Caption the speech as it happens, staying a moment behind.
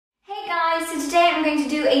I'm going to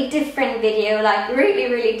do a different video, like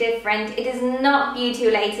really different. It is not beauty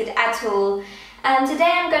related at all. Today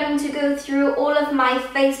I'm going to go through all of my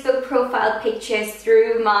Facebook profile pictures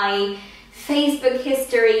through my Facebook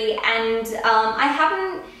history, and I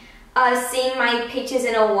haven't seen my pictures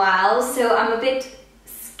in a while, so I'm a bit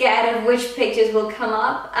scared of which pictures will come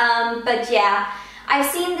up, but yeah, I've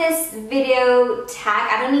seen this video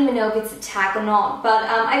tag. I don't even know if it's a tag or not, but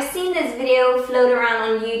I've seen this video float around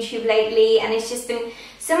on YouTube lately, and it's just been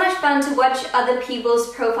so much fun to watch other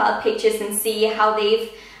people's profile pictures and see how they've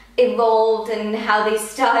evolved and how they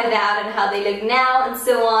started out and how they look now and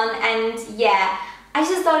so on. And yeah, I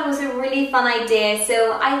just thought it was a really fun idea,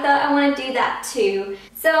 so I thought I want to do that too.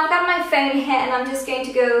 So I've got my phone here and I'm just going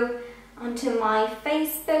to go onto my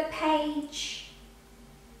Facebook page.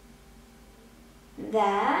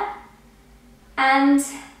 There. And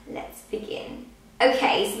let's begin.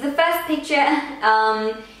 Okay, so the first picture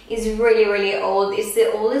is really old. It's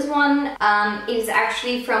the oldest one. It is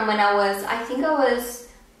actually from when I think I was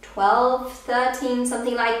 12, 13,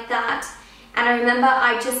 something like that. And I remember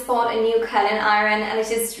I just bought a new curling iron and I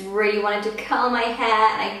just really wanted to curl my hair,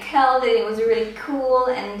 and I curled it. It was really cool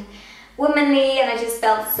and womanly and I just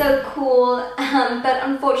felt so cool. But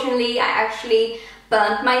unfortunately I actually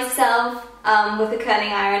burnt myself with the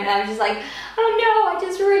curling iron, and I was just like, oh no, I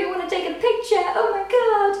just really want to take a picture, oh my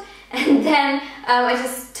god. And then I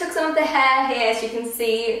just took some of the hair here, as you can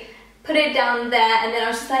see, put it down there, and then I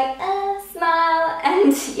was just like, smile.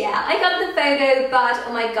 And yeah, I got the photo, but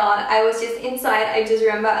oh my god, I was just inside. I just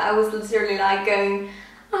remember I was literally like going,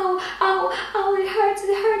 oh, it hurts,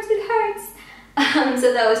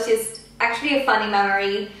 so that was just actually a funny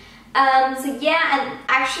memory. So yeah, and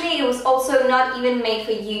actually it was also not even made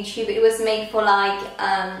for YouTube. It was made for like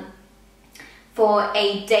for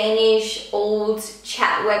a Danish old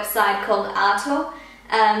chat website called Arto.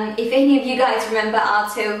 If any of you guys remember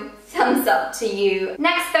Arto, thumbs up to you.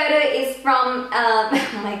 Next photo is from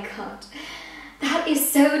oh my god, that is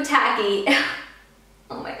so tacky.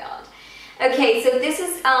 Oh my god. Okay, so this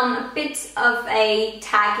is a bit of a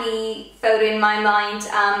tacky photo in my mind.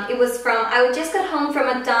 It was from, I just got home from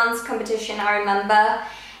a dance competition, I remember,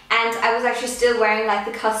 and I was actually still wearing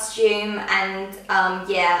like the costume, and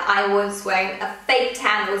yeah, I was wearing a fake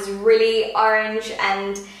tan that was really orange,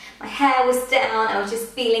 and my hair was down. I was just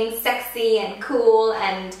feeling sexy and cool,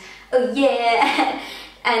 and oh yeah.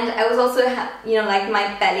 And I was also, you know, like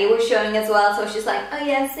my belly was showing as well, so I was just like, oh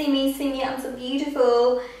yeah, see me, I'm so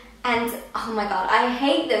beautiful. And oh my god, I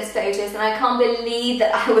hate those photos, and I can't believe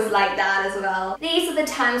that I was like that as well. These are the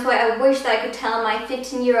times where I wish that I could tell my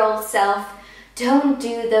 15-year-old self, don't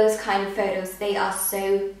do those kind of photos, they are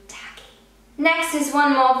so tacky. Next is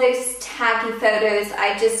one more of those tacky photos.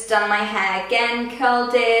 I just done my hair again,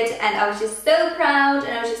 curled it, and I was just so proud,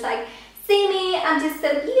 and I was just like, see me, I'm just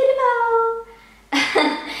so beautiful.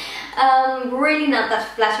 Really not that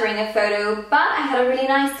flattering a photo, but I had a really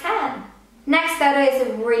nice tan. Next photo is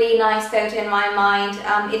a really nice photo in my mind.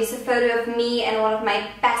 It is a photo of me and one of my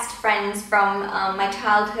best friends from my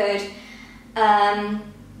childhood. And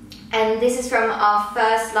this is from our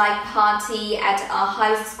first like party at our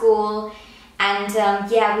high school. And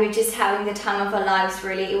yeah, we were just having the time of our lives,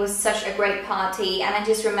 really. It was such a great party, and I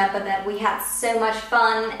just remember that we had so much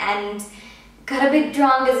fun and got a bit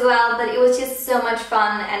drunk as well, but it was just so much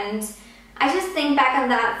fun. And I just think back on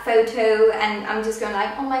that photo and I'm just going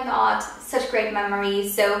like, oh my god, such great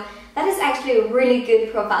memories. So that is actually a really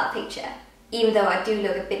good profile picture, even though I do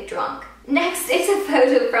look a bit drunk. Next is a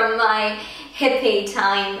photo from my hippie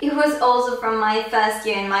time. It was also from my first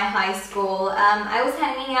year in my high school. I was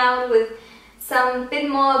hanging out with some bit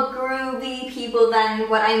more groovy people than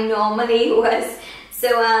what I normally was. So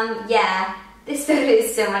yeah. This photo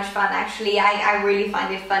is so much fun actually. I really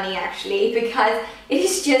find it funny actually, because it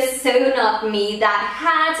is just so not me. That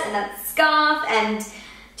hat and that scarf and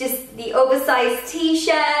just the oversized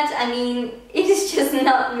t-shirt, I mean, it is just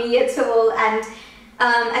not me at all. And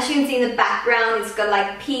as you can see in the background, it's got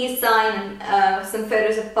like peace sign and some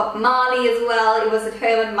photos of Bob Marley as well. It was at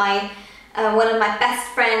home with my one of my best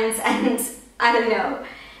friends, and I don't know.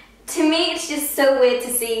 To me, it's just so weird to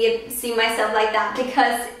see myself like that,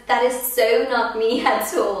 because that is so not me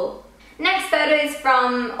at all. Next photo is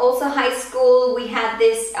from also high school. We had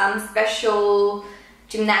this special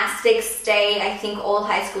gymnastics day. I think all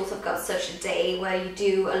high schools have got such a day where you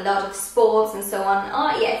do a lot of sports and so on.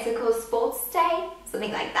 Oh yeah, it's called sports day,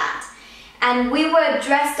 something like that. And we were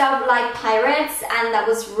dressed up like pirates, and that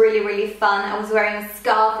was really fun. I was wearing a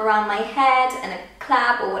scarf around my head and a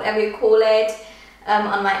clap, or whatever you call it,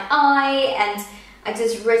 on my eye, and I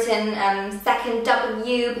just written second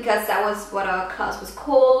W because that was what our class was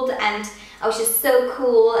called, and I was just so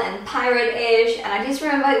cool and pirate-ish, and I just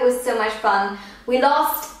remember it was so much fun. We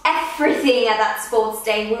lost everything at that sports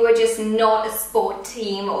day. We were just not a sport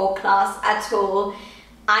team or class at all.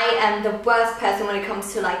 I am the worst person when it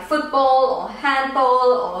comes to like football or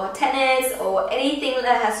handball or tennis or anything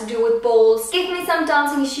that has to do with balls. Give me some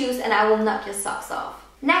dancing shoes and I will knock your socks off.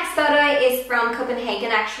 Next photo is from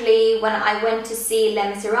Copenhagen, actually, when I went to see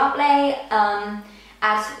Les Miserables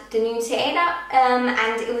at the New Theater,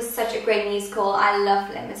 and it was such a great musical. I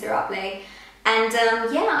love Les Miserables. And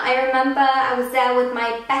yeah, I remember I was there with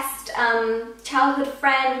my best childhood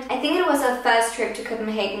friend. I think it was our first trip to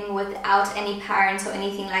Copenhagen without any parents or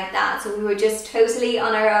anything like that. So we were just totally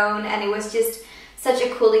on our own, and it was just such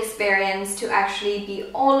a cool experience to actually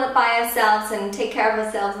be all by ourselves and take care of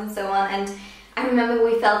ourselves and so on. And I remember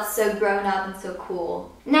we felt so grown up and so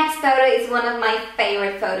cool. Next photo is one of my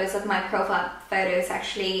favorite photos of my profile photos,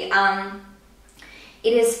 actually.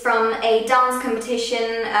 It is from a dance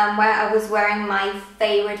competition where I was wearing my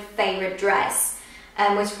favorite dress,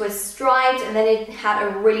 which was striped, and then it had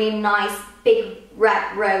a really nice big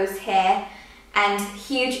red rose hair and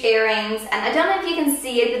huge earrings. And I don't know if you can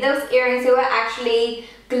see it, but those earrings, they were actually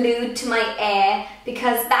glued to my ear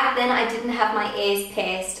because back then I didn't have my ears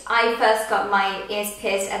pierced. I first got my ears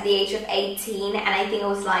pierced at the age of 18, and I think it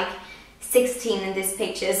was like 16 in this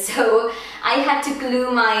picture, so I had to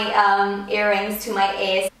glue my earrings to my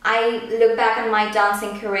ears. I look back on my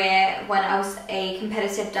dancing career when I was a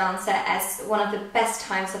competitive dancer as one of the best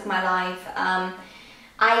times of my life.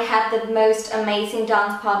 I had the most amazing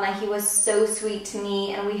dance partner. He was so sweet to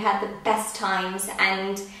me and we had the best times,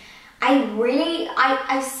 and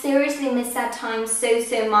I seriously miss that time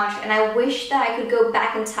so much, and I wish that I could go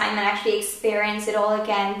back in time and actually experience it all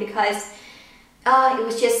again, because it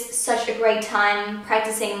was just such a great time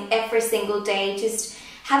practicing every single day, just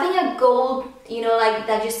having a goal, you know, like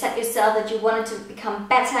that you set yourself, that you wanted to become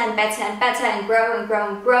better and better and better and grow and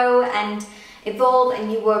grow and grow and evolve,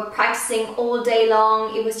 and you were practicing all day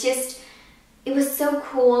long. It was so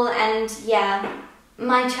cool, and yeah,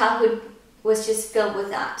 my childhood was just filled with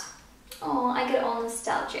that. Oh, I get all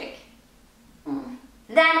nostalgic.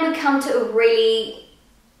 Then we come to a really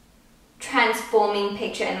transforming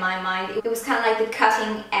picture in my mind. It was kind of like the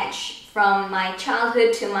cutting edge from my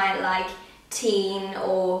childhood to my like teen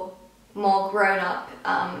or more grown-up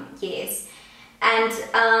years, and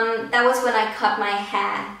that was when I cut my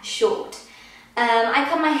hair short. I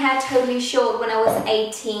cut my hair totally short when I was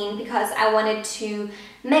 18 because I wanted to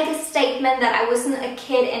make a statement that I wasn't a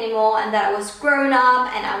kid anymore and that I was grown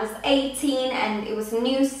up and I was 18 and it was a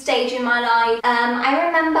new stage in my life. I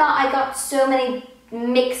remember I got so many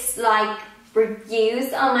mixed like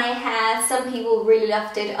reviews on my hair. Some people really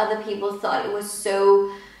loved it, other people thought it was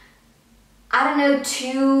so, I don't know,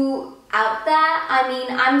 too out there. I mean,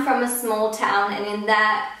 I'm from a small town, and in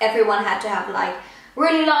that everyone had to have like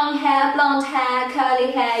really long hair, blonde hair,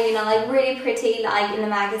 curly hair, you know, like really pretty like in the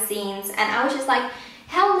magazines, and I was just like,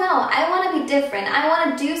 hell no, I want to be different. I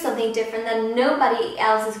want to do something different that nobody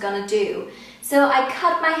else is gonna do. So I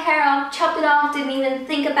cut my hair off, chopped it off, didn't even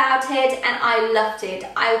think about it, and I loved it.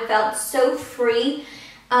 I felt so free.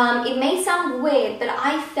 It may sound weird, but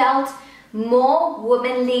I felt more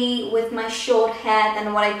womanly with my short hair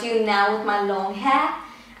than what I do now with my long hair.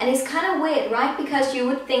 And it's kind of weird, right? Because you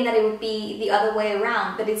would think that it would be the other way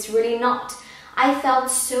around, but it's really not. I felt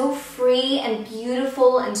so free and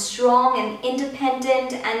beautiful and strong and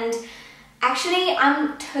independent, and actually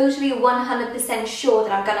I'm totally 100% sure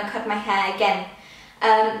that I'm gonna cut my hair again.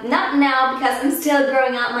 Not now because I'm still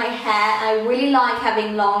growing out my hair. I really like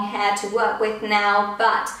having long hair to work with now,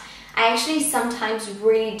 but I actually sometimes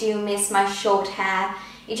really do miss my short hair.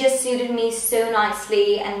 It just suited me so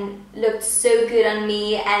nicely and looked so good on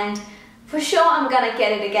me, and for sure I'm gonna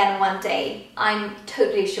get it again one day. I'm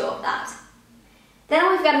totally sure of that. Then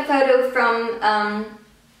we've got a photo from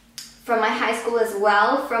my high school as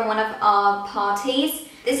well, from one of our parties.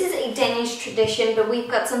 This is a Danish tradition, but we've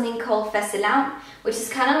got something called fastelavn, which is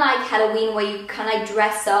kind of like Halloween, where you kind of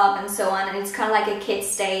dress up and so on, and it's kind of like a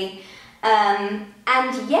kid's day. And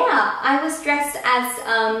yeah, I was dressed as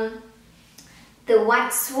the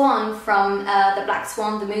White Swan from the Black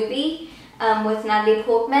Swan, the movie, with Natalie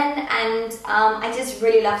Portman, and I just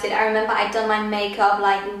really loved it. I remember I'd done my makeup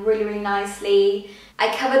like really nicely.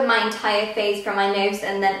 I covered my entire face from my nose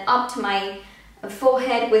and then up to my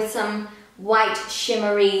forehead with some white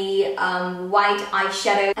shimmery white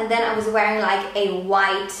eyeshadow, and then I was wearing like a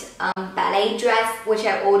white ballet dress which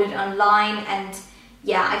I ordered online, and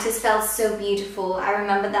yeah, I just felt so beautiful. I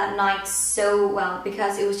remember that night so well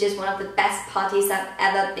because it was just one of the best parties I've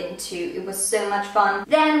ever been to. It was so much fun.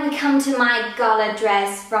 Then we come to my gala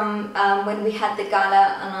dress from when we had the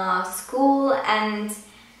gala on our school, and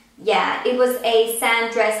yeah, it was a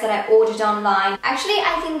sand dress that I ordered online. Actually,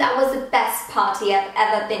 I think that was the best party I've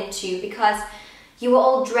ever been to because you were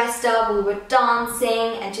all dressed up, we were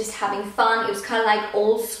dancing and just having fun. It was kind of like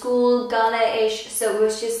old school gala-ish, so it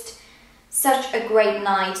was just such a great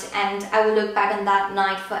night, and I will look back on that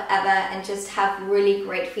night forever and just have really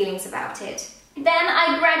great feelings about it. Then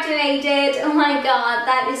I graduated. Oh my god,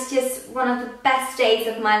 that is just one of the best days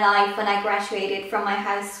of my life when I graduated from my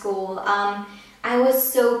high school. I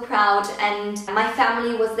was so proud, and my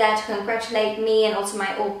family was there to congratulate me, and also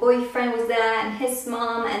my old boyfriend was there and his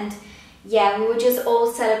mom, and yeah, we were just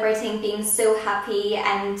all celebrating, being so happy,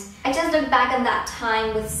 and I just look back on that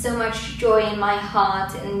time with so much joy in my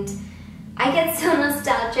heart, and I get so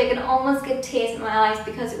nostalgic and almost get tears in my eyes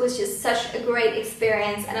because it was just such a great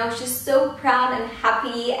experience, and I was just so proud and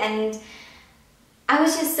happy, and I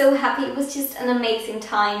was just so happy. It was just an amazing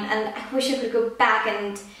time, and I wish I could go back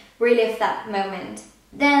and relive that moment.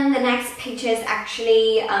 Then the next picture is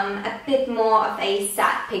actually a bit more of a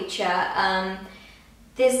sad picture.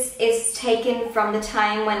 This is taken from the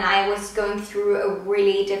time when I was going through a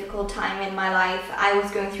really difficult time in my life. I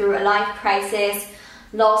was going through a life crisis,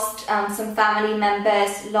 lost some family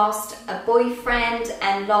members, lost a boyfriend,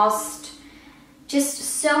 and lost just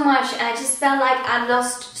so much, and I just felt like I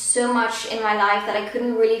lost so much in my life that I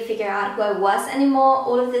couldn't really figure out who I was anymore.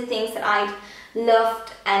 All of the things that I'd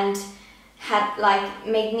loved and had like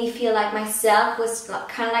made me feel like myself was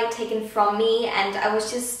kind of like taken from me, and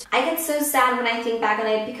I get so sad when I think back on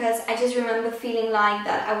it because I just remember feeling like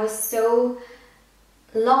that I was so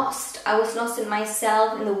lost. I was lost in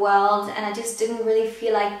myself, in the world, and I just didn't really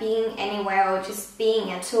feel like being anywhere or just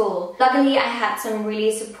being at all. Luckily, I had some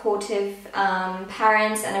really supportive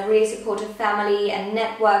parents and a really supportive family and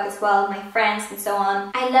network as well, my friends and so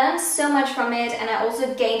on. I learned so much from it, and I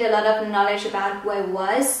also gained a lot of knowledge about who I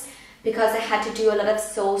was because I had to do a lot of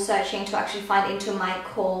soul searching to actually find into my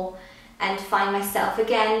core and find myself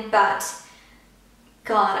again. But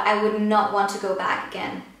God, I would not want to go back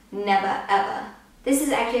again. Never, ever. This is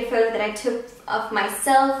actually a photo that I took of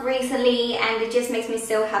myself recently, and it just makes me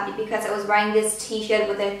so happy because I was wearing this t-shirt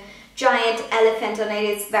with a giant elephant on it.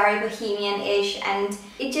 It's very bohemian-ish, and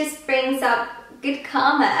it just brings up good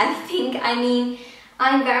karma, I think. I mean,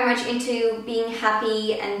 I'm very much into being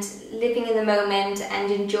happy and living in the moment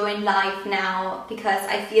and enjoying life now because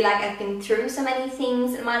I feel like I've been through so many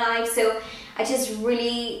things in my life, so I just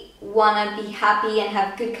really want to be happy and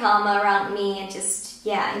have good karma around me and just,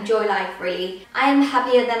 yeah, enjoy life really. I'm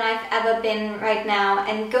happier than I've ever been right now,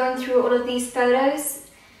 and going through all of these photos,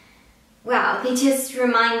 wow, they just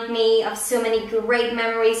remind me of so many great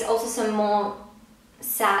memories, also some more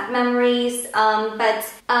sad memories,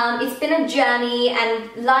 but it's been a journey,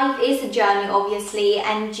 and life is a journey obviously,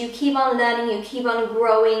 and you keep on learning, you keep on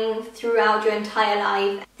growing throughout your entire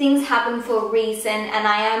life. Things happen for a reason, and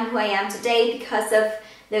I am who I am today because of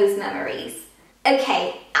those memories.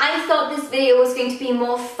 Okay, I thought this video was going to be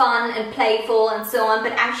more fun and playful and so on,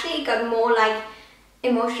 but actually it got more like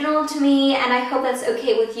emotional to me, and I hope that's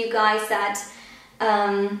okay with you guys, that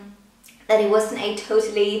it wasn't a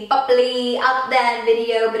totally bubbly, out there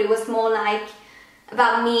video, but it was more like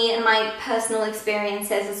about me and my personal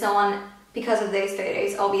experiences and so on because of those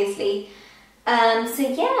photos, obviously. So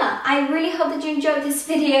yeah, I really hope that you enjoyed this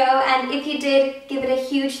video, and if you did, give it a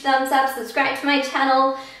huge thumbs up, subscribe to my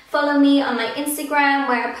channel, follow me on my Instagram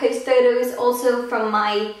where I post photos also from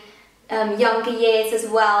my younger years as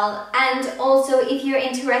well. And also, if you're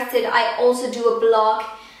interested, I also do a blog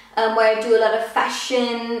where I do a lot of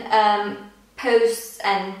fashion posts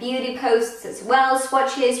and beauty posts as well,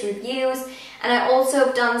 swatches, reviews, and I also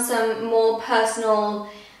have done some more personal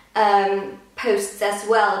posts as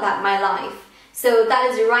well about my life. So that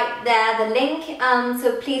is right there, the link,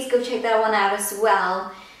 so please go check that one out as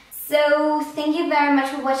well. So thank you very much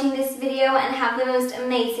for watching this video, and have the most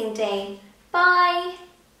amazing day. Bye!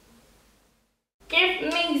 Give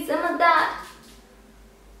me some of that!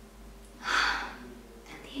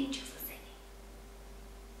 And the angels are singing.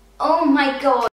 Oh my god!